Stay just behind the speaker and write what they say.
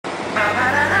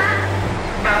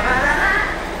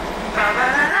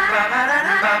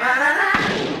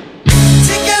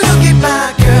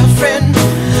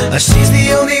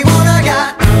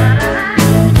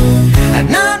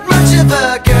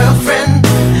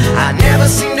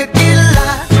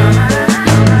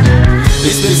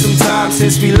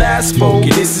last spoke.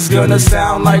 This is gonna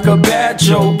sound like a bad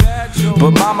joke,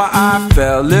 but mama, I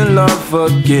fell in love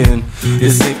again.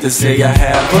 It's safe to say I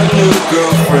have a new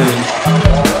girlfriend.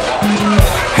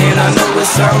 And I know it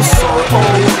sounds so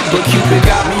old, but Cupid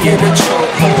got me in a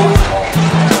chokehold.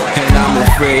 And I'm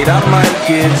afraid I might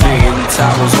give in.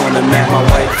 Towels on the mat, my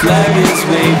white flag is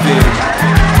waving.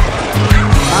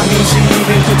 I mean, she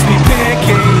even cooks me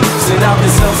pancakes, and I've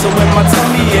been salsa when my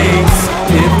tummy aches.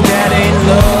 If that ain't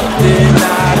love, then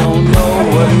I don't know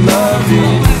what love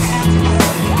is.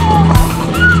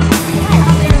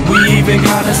 We even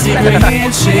got a secret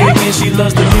handshake, and she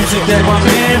loves the music that my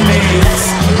man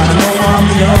makes. I know I'm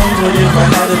young, but if I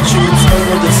had to choose her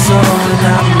or the sun,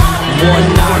 I'm one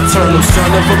nocturnal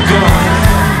son of a gun.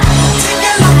 Take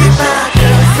a look at my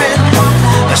girlfriend,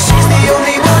 but she's the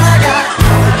only one I got.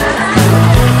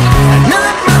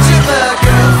 Not much of a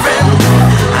girlfriend,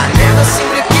 I never seem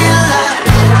to get a lot.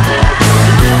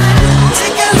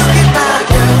 Take a look at my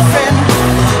girlfriend,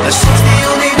 but she's the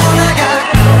only one I got.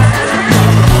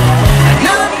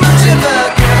 Not much of a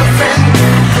girlfriend,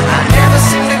 I never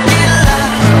seem to get a lot.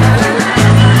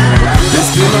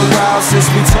 It's been a while since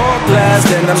we talked last,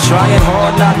 and I'm trying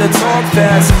hard not to talk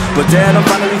fast. But then I'm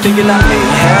finally thinking I may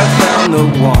have found the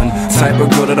one type of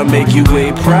girl that'll make you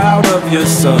way proud of your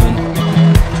son.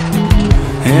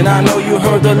 And I know you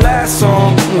heard the last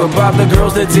song about the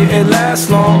girls that didn't last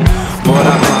long, but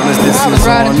I promise this is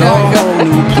on a whole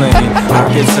new plane. I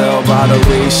can tell by the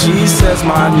way she says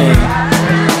my name.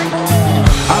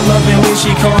 I love it when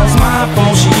she calls my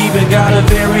phone. She even got a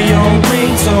very own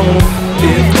ringtone.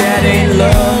 If that ain't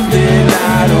love, then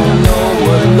I don't know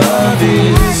what love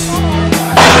is.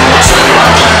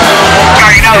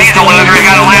 You know he's a loser. He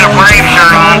got a Atlanta Braves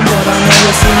shirt on.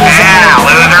 Yeah,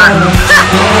 loser.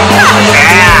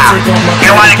 Yeah. You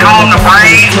know why they call him the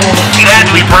Braves? He'd have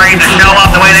to be brave to show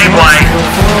up the way they play.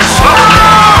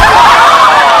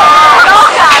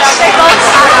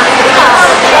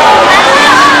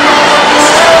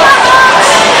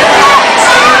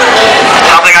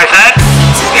 Something I said?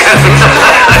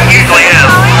 It usually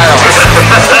is.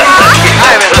 I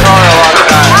haven't thrown in a long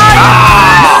time.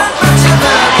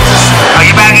 Are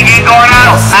you back again,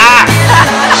 Gordo? Ah!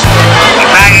 You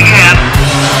back again.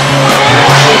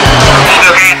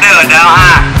 Still can't do it now,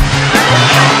 huh?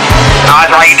 No,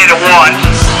 that's right, you did it once.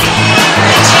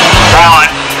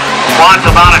 Once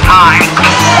about a time.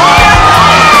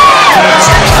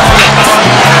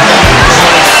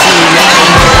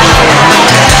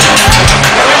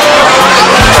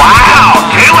 Wow,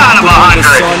 2 out of 100.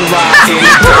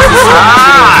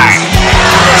 Alright.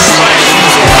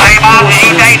 Hey, Bob, did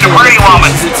you date the pretty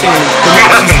woman? Say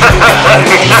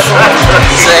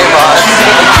Bob.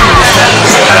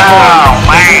 Oh,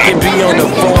 man. You can be on the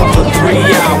phone for 3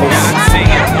 hours.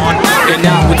 And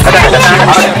now with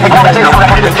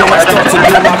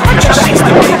she's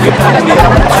the big opponent.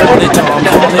 Call it Dom,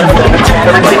 call it Ron,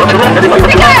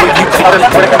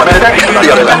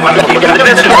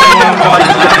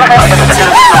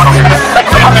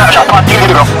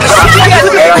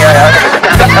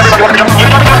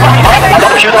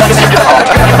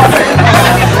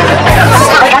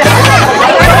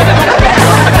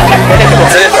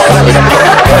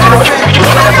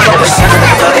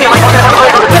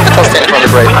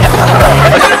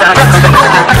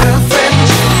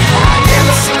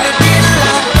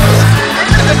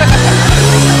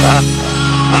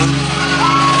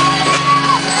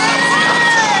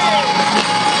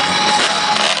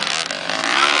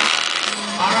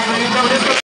 Alright, ladies and gentlemen,